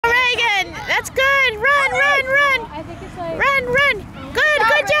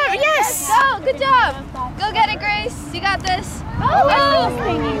good job. Go get it, Grace. You got this. Oh.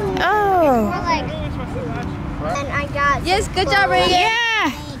 And I got. Yes, good job, Reagan.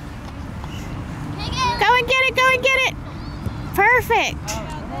 Yeah. Go and get it. Go and get it. Perfect.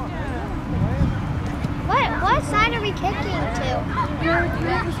 What side are we kicking to? You're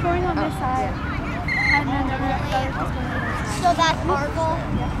scoring on this side. And then the other is going on this side. So that's our goal.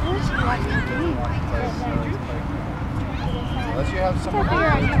 Unless you have someone Figure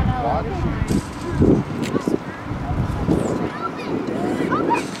out you know.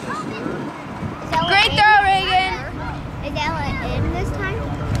 Great throw, Reagan. Is Ella in this time?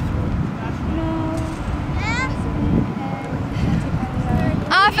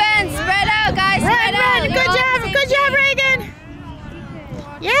 Offense, spread out, guys. Spread out. Run. Good job, Reagan.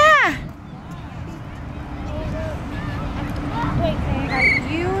 Yeah. Wait,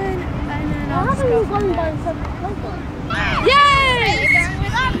 you and then I'll just go from there. Yay!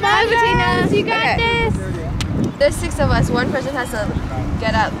 Bye, Bettina. You got this. There's 6 of us. One person has to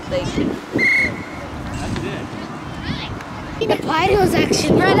get up. Like, The Play-Doh's actually.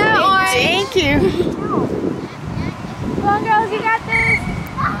 spread out, Orange. Thank you. Come on, girls, you got this.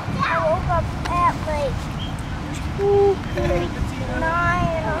 I woke up at like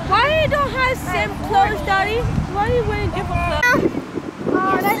 9. Why you don't have same clothes, Daddy? Why are you wearing different clothes?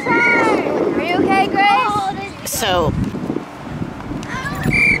 Oh, that's right. Are you okay, Grace? So,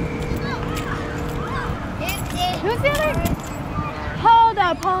 Who's the other? Hold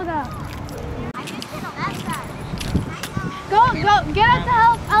up. Go, get up to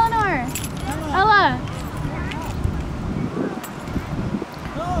help Eleanor. Ella.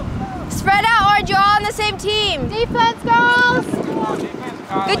 Spread out, Orange. You're all on the same team. Defense, girls.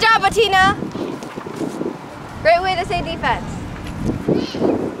 Good job, Bettina. Great way to say defense.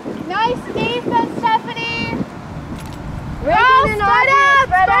 Nice defense, Stephanie. Reagan and Audrey,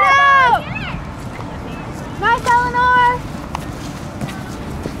 spread out. Nice, Eleanor.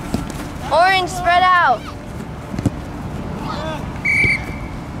 Orange, spread out.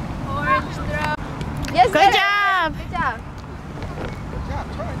 Orange throw. Yes, good get it. job. Good job.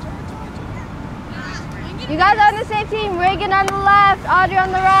 You guys are on the same team. Reagan on the left, Audrey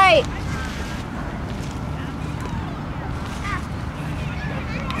on the right.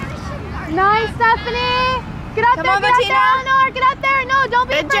 Nice, Stephanie. Get up Come there, on, get up Bettina. there, Eleanor. Get up there. No, don't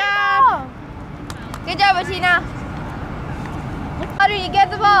be Good afraid job. of the ball. Good job, Bettina. Audrey, you get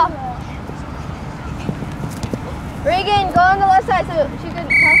the ball. Reagan, go on the left side so she can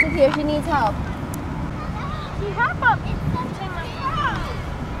pass it here if she needs help.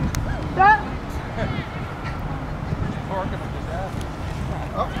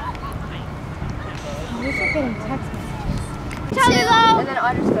 And then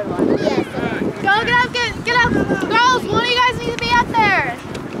Audrey's third one. Yes. Go, get up. Girls, one of you guys need to be up there.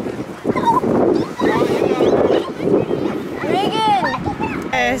 Reagan.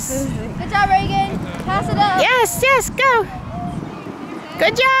 Yes. Good job, Reagan. Pass it up. Yes, go.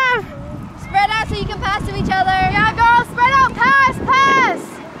 Good job. Spread out so you can pass to each other. Yeah, girls, spread out. Pass.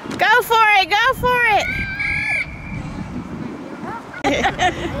 Go for it.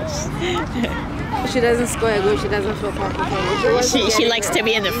 She doesn't score a goal. She doesn't feel comfortable. She likes to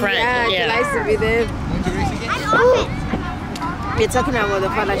be in the front. She likes to be there. We're talking about the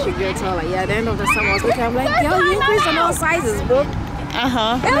fact that she gets taller. Yeah, at the end of the summer, I was looking, I'm like, yo, you increased on all sizes, bro.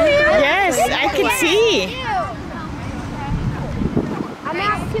 Yes, I can see. I'm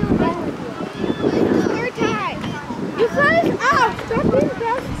at 2 again with you. Third time. You guys up. Stop being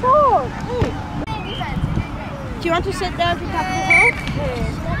that tall. Do you want to sit down to talk to her?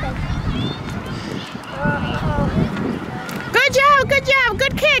 Good job.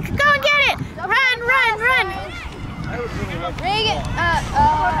 Good kick. Go and get it. Run. Reagan,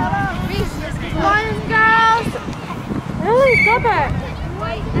 Reese. Come on, girls. Ellie, go back.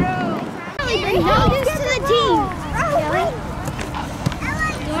 Bring this to the team.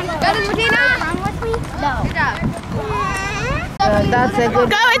 Got it, Bettina? No. Good job. That's a good.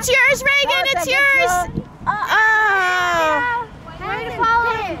 Go, it's yours, Reagan. It's yours. Oh. Way to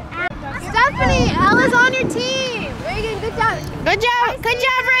follow it. Stephanie, Ella's on your team. Reagan, good job. Good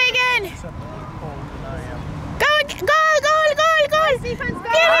job, Reagan. Go. Defense, go. Get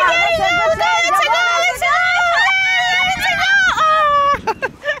it. It's a goal.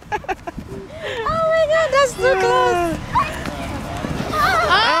 Oh my God, that's too close.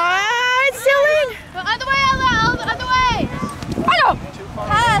 Oh, it's still in. Other way, Ella. Other way.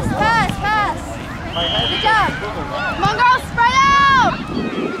 Pass. Good job. Come on, girls, spread out.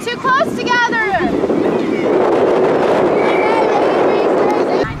 You're too close together.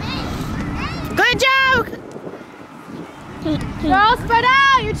 Good job. Girls, spread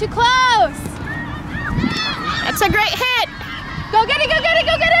out. You're too close. That's a great hit. Go get it, go get it,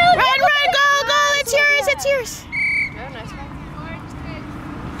 go get it. Run, run, go, go. It's yours, it's yours.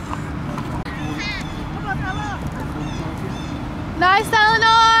 Nice,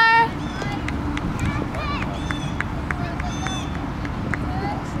 Eleanor.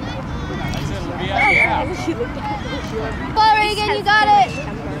 Go, Reagan, you got it.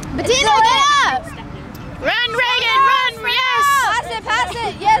 Bettina, get up. Run, Reagan, run, yes. Pass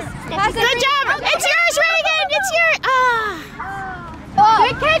it, yes. Pass it. Good job. It's yours, Reagan. It's yours.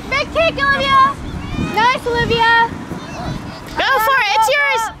 Big kick, Olivia. Nice, Olivia. Go for it. It's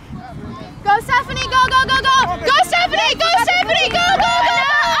yours. Go, Stephanie. Go, go, go, go. Go, Stephanie. Go, Stephanie. Go, go, go.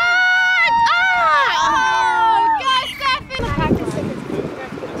 Go, Stephanie.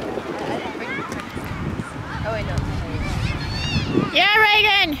 Oh, wait, no. Yeah,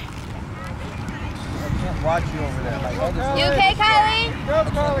 Reagan. Watch you over there. Like, You okay, Kylie?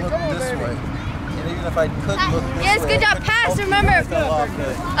 look this way. And even if I could look this way. Yes, good job. Pass, remember.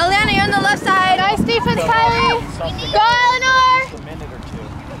 Alana, Alana, you're on the left side. Nice defense, Kylie. Go, Eleanor. a minute or two.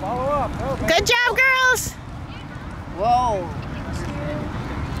 Follow up. Good job, girls. Whoa.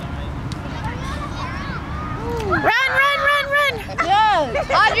 Run, run, run, run. Yes.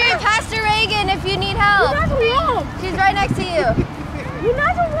 Audrey, pass to Reagan if you need help. She's right next to you.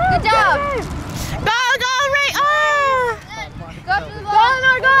 Good job. Go, go, Ray. Oh. Go up to the ball. Go,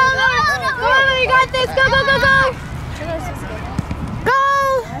 Eleanor, go, Eleanor. Go, Eleanor, you got this. Go, go, go, go. Go.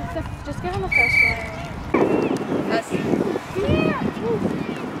 Just give him a first one.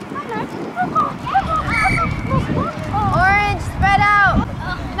 Orange, spread out.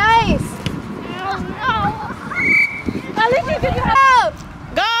 Nice. At least you did help.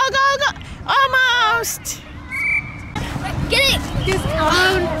 Go, go, go. Almost. Get it. Just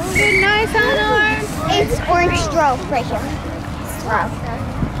good, nice, Eleanor. It's orange straw right here. Straw.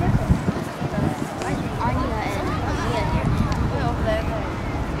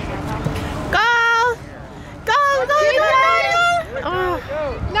 Go. Go, go, go. Oh.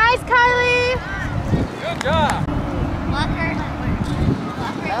 Nice, Kylie. Good job.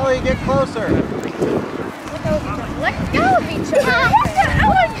 Ellie, get closer. Let go of each other.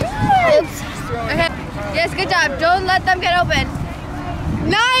 Okay. Yes, good job. Don't let them get open.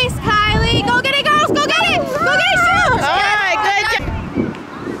 Nice, Kylie. Go get it, girls. Go get it. Go get it, shoot. All right, good job.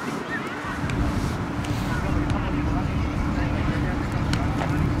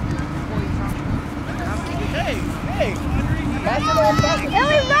 Hey. Pass it on, pass it.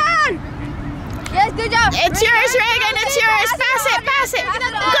 Ellie, run. Yes, good job. It's yours, Reagan. It's yours. Pass it, pass it. Good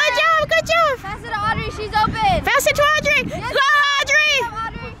job, good job. Pass it to Audrey. She's open. Pass it to Audrey. Yes, Go, Audrey.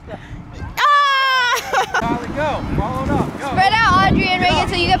 Audrey. Oh. Kylie, go. Follow it up. Go. Spread out Audrey and Reagan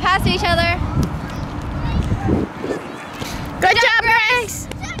so you can pass to each other. Good job, Grace.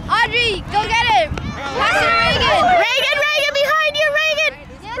 Audrey, go get it. Pass it to Reagan. Reagan, Reagan, behind you, Reagan.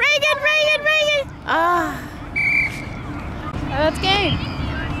 Yes. Reagan, Reagan, Reagan. Ah. That's game.